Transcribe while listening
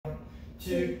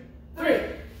2, 3.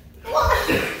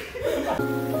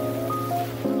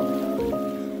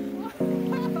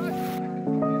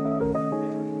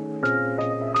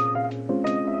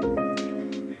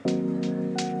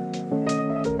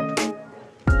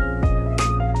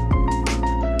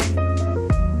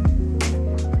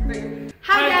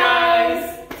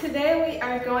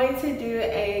 Going to do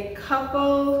a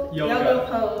couple yoga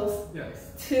pose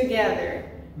together.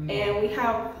 And we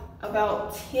have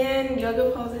about 10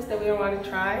 yoga poses that we want to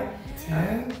try.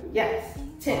 10? Yes,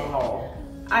 10. Wow.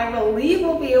 I believe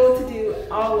we'll be able to do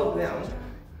all of them,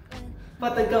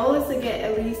 but the goal is to get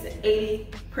at least 80%.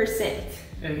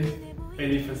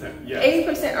 80%, yes.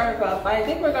 80% or above, but I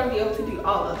think we're going to be able to do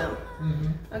all of them.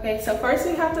 Okay, so first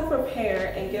we have to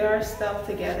prepare and get our stuff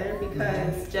together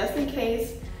because just in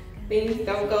case things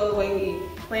don't go the way we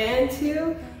plan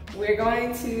to, we're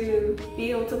going to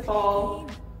be able to fall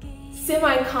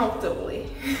semi-comfortably.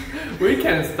 We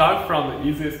can start from the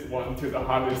easiest one to the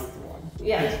hardest one.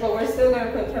 Yes, but we're still going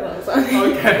to put pillows on.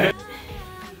 Okay.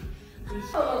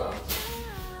 Oh.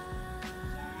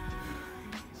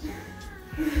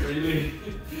 Really?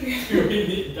 Do we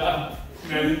need that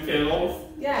many pillows?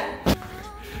 Yeah.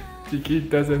 Kiki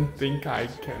doesn't think I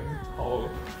can hold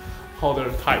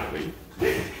her tightly.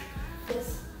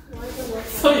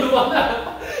 So you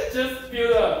wanna just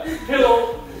build a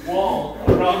pillow wall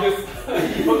around this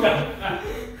yoga mat?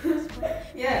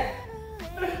 Yeah.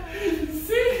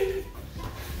 See?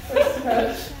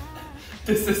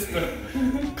 This is the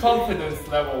confidence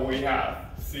level we have.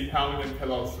 See how many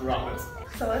pillows around us.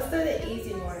 So let's do the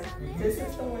easy one. This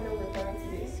is the one that we're going to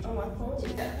do. Oh, my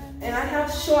phone. And I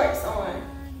have shorts on.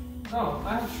 Oh, I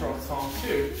have shorts on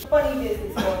too. Funny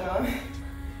business going on.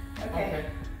 Okay.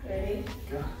 Ready?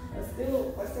 Go. Let's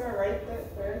do our right foot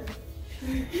first.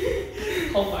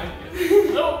 Oh my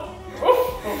goodness. No.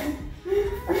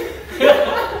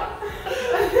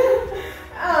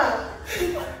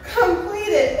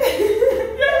 Completed.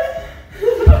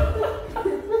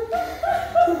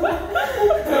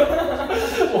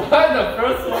 Why the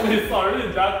first one is already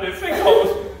that difficult?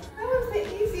 That was the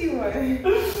easy one.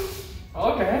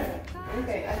 Okay.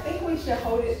 Okay, I think we should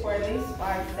hold it for at least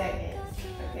 5 seconds.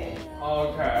 Okay.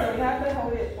 Okay. So we have to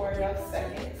hold it for enough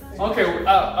seconds. Okay,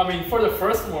 I mean for the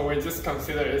first one we just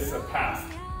consider it's a pass.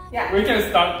 Yeah. We can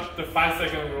start the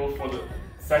 5-second rule for the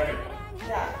second one.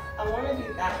 Yeah, I want to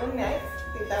do that one next.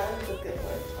 I think that one's a good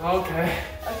one. Okay.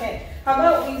 Okay, how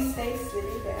about we stay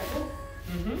sitting down,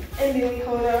 and then we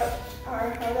hold our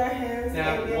hands.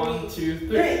 Yeah, and then 1, 2, 3. 1,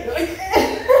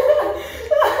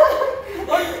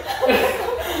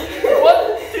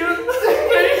 2,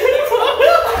 3.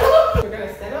 We're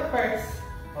gonna stand up first.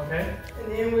 Okay. And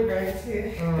then we're going to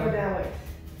go downward.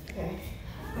 Okay.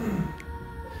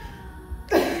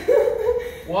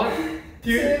 1,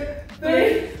 2,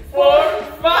 3, 4,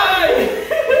 5.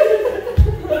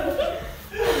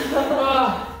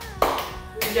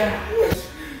 Yeah.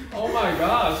 Oh my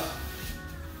gosh.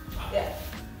 Yeah.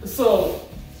 So,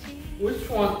 which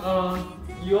one?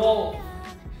 You all.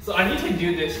 So I need to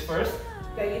do this first.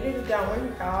 Yeah, you do the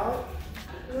downward dog.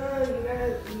 No, you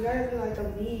gotta do like a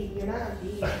V. You're not a V.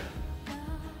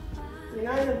 You're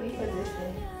not in a V position.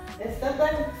 And step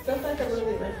back a little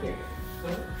bit right here.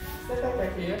 Step back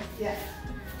right here. Yeah.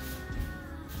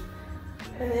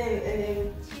 And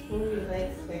then move your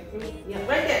legs back. Yeah,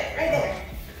 right there.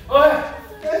 Okay.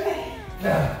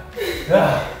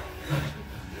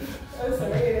 I'm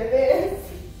sorry in advance.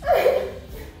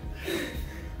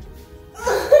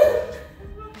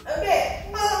 Okay.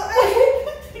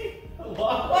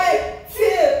 1, 2,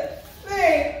 3,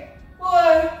 4,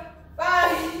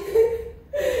 5.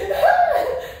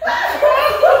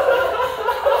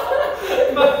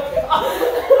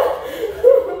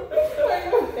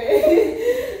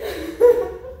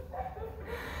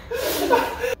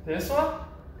 This one?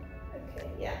 Okay,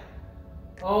 yeah.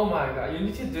 Oh my god, you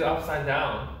need to do upside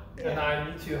down. Yeah. And I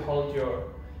need to hold your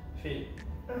feet.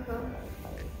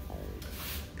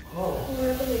 Oh. We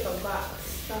have to make a box.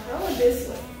 So how about this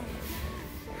one?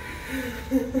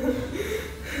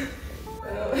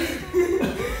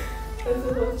 I'm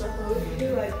supposed to hold you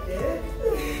like this?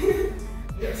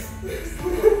 Yes.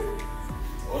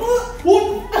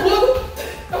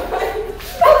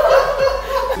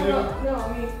 No, I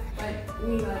mean like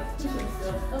push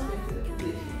yourself up into the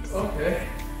position. Okay.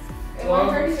 Am I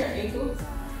hurting your ankles?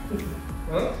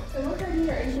 Huh? Am I hurting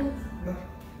your ankles? No.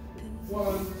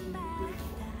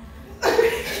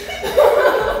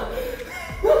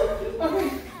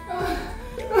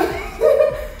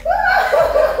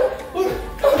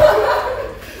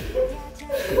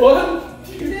 1,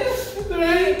 2,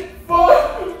 3, 4,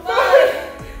 5.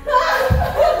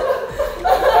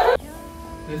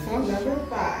 This one? Number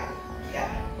 5. Yeah.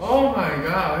 Oh my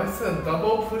god, it's a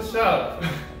double push-up.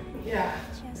 Yeah.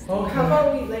 Okay. How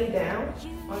about we lay down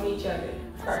on each other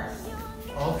first?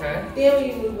 Okay. Then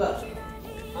we move up.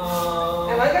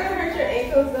 Am I gonna hurt your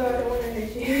ankles though? I don't wanna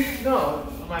hurt you. No,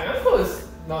 my ankle is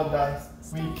not that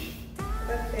weak.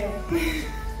 Okay.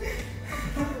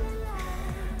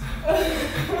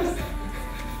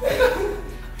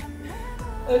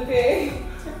 Okay.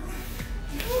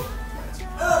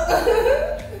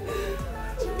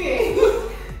 Okay.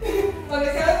 On the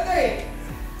count of 3.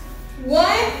 1,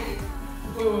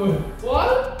 1,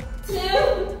 2,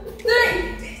 3.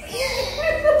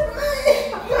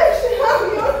 Push it out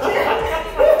your chest.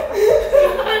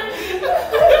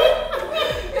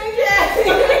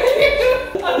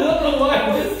 I don't know why I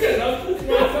just cannot push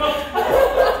myself.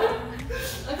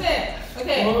 Okay.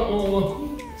 Okay. Oh.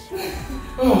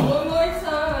 One more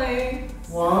time.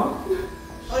 1,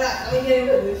 Hold on. Let me get in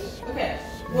position. Okay.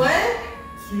 1,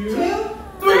 2,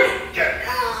 3.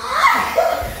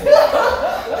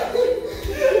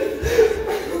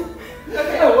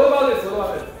 Okay, what about this? What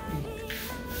about this?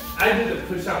 I do the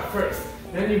push-up first,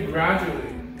 then you gradually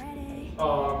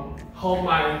hold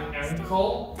my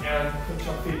ankle and put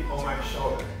your feet on my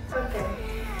shoulder. Okay.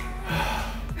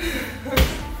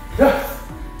 Yes.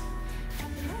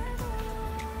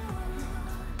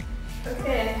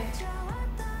 Okay.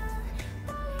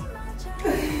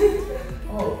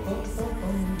 Oh, don't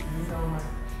use on my.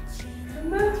 I'm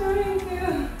not trying to.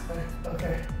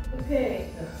 Okay. Okay.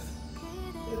 Yes.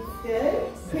 It's good.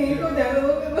 Can you go down a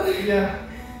little bit more? Yeah.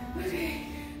 Okay.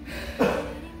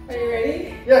 Are you ready?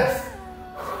 Yes.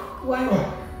 1,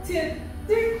 2,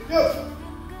 3. Yes.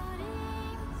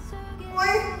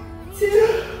 1,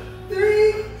 2,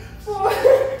 3, 4, 5.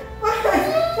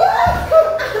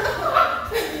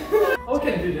 How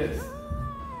can do this?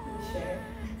 You sure?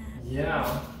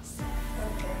 Yeah.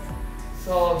 Okay.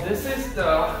 So this is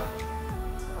the.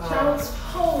 Child's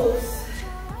pose.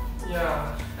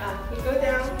 Yeah. You go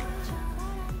down.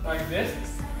 Like this.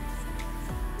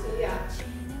 Yeah.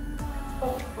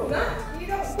 Oh, not, you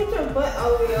don't put your butt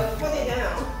all the way up. Put it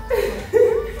down.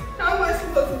 How am I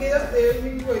supposed to get up there if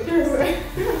you put your butt?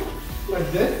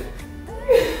 Like this?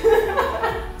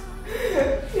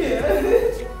 Yeah.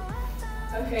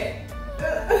 Okay.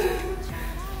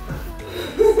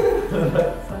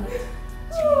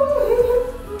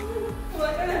 Am I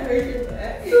gonna hurt your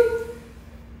back?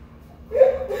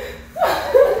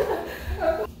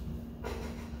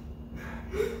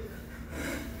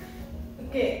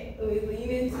 Okay, we lean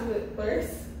into it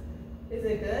first. Is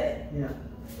it good? Yeah.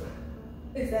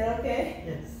 Is that okay?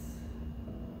 Yes.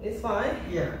 It's fine?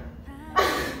 Yeah.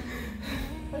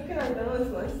 How can I balance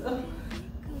myself?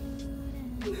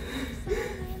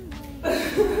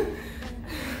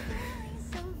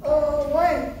 Oh,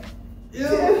 1, 2,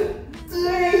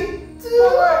 3,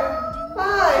 4, 5.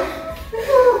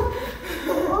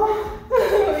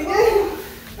 We did.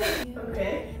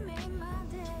 Okay.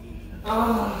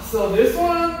 So this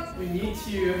one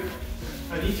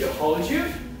I need to hold you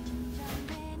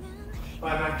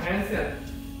by my hands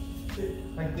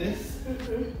and like this.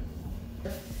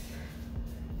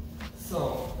 So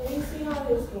Let me see how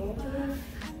this goes.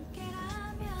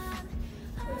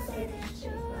 Looks like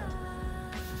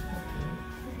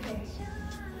okay.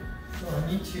 so I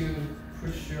need to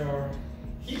push your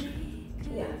hip.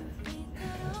 Yeah.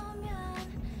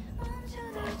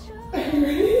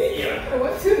 Yeah.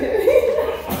 What's too heavy?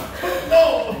 No.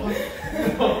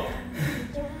 No.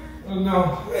 Oh no.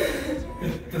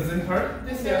 Does it hurt?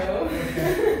 This No.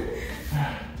 Okay.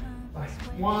 Like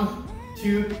 1,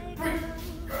 2, 3.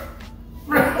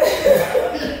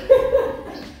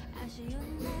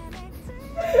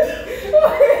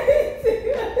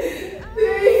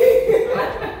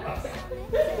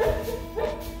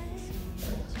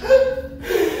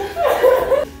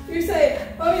 You say,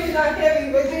 oh, you're not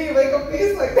heavy, but then you make a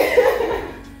face like that.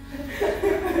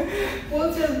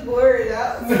 We'll just blur it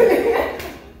out.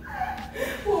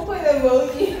 We'll put an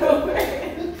emoji over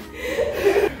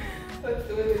it. Let's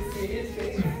do it with serious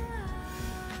face.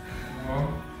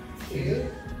 1, 2,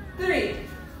 3.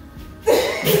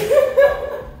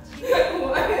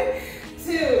 1,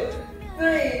 2,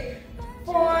 3,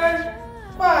 4,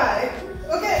 5.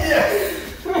 Okay. Yes.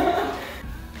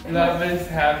 That means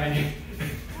heavy.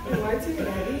 Am I too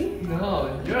heavy? No,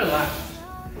 you're last.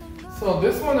 So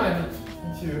this one I need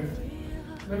to.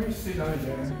 Let me see that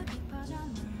again.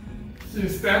 So you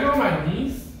stand on my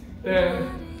knees, then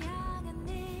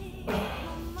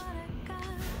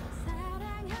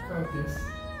like this.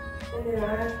 And then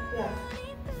yeah.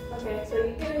 Okay, so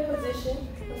you get in position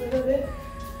a little bit.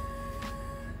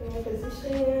 In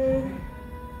position.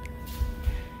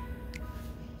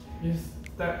 You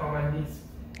step on my knees.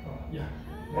 Oh, yeah.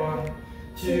 1,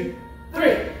 2,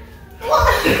 3.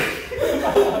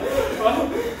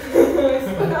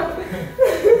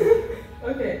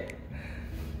 Okay.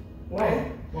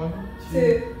 1,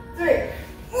 2, 3.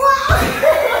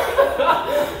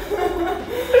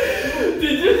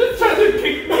 Did you just try to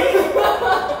kick me?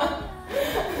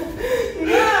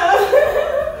 Yeah.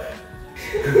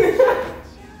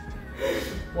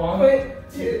 1,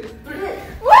 2, 3.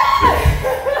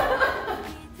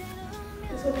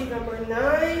 This will be number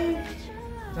 9.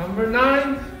 Number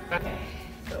 9. Okay,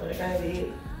 so we're gonna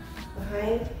be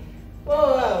behind.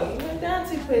 Whoa, you went down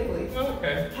too quickly.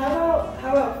 Okay. How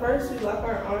about first we lock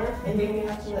our arms and then we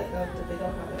have to let go because they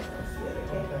don't have their arms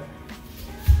together.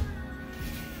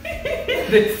 Okay.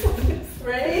 This one is.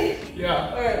 Ready?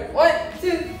 Yeah. Alright, 1, 2,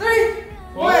 3.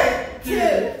 1,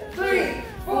 2, 3,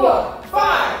 4,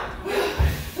 5.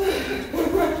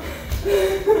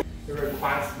 It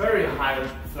requires very high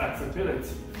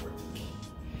flexibility for teaching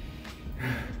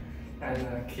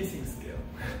and kissing skill.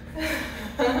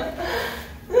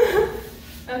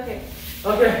 Okay.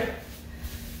 Okay.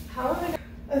 How am I gonna...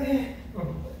 Okay.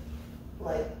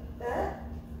 Like that?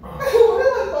 Oh. What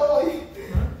if I follow you?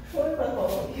 What if I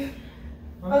follow you?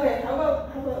 Okay, how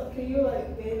about, can you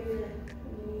like bend your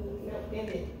knee, bend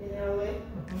it out of the way?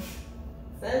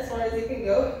 That's as far as it can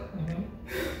go.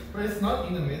 But it's not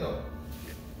in the middle.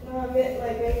 No, I meant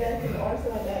like maybe I can arch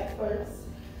my back first.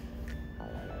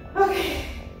 Okay.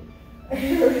 Are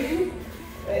you ready?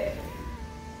 Wait.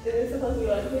 Is it supposed to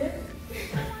be on here?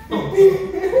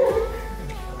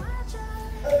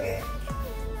 Okay.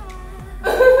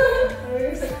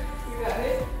 You got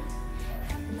it?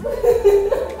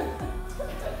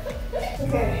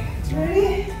 Okay.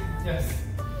 Ready? Yes.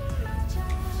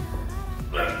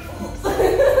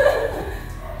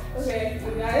 Okay,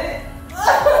 you got it?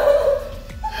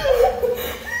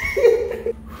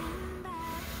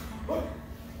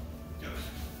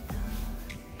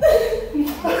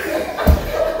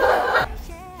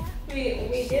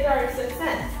 We did our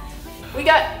success. We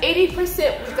got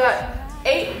 80%. We got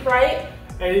 8 right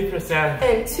 80%.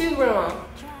 and 2 wrong.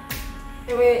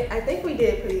 And I think we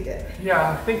did pretty good.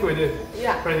 Yeah, I think we did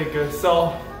Yeah. pretty good.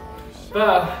 So,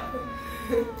 but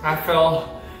I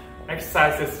feel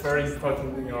exercise is very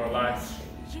important in our lives.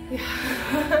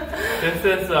 This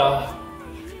is a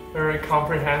very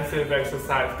comprehensive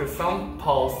exercise because some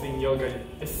pose in yoga,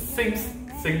 it seems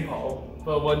simple,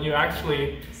 but when you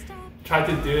actually try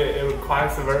to do it, it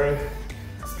requires a very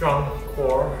strong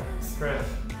core strength.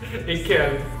 It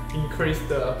can increase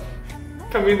the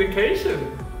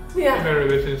communication in a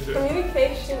relationship.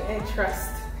 Communication and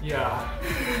trust. Yeah.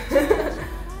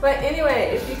 But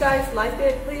anyway, if you guys liked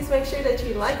it, please make sure that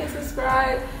you like and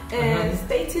subscribe and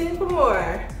stay tuned for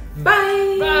more.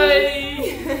 Bye! Bye!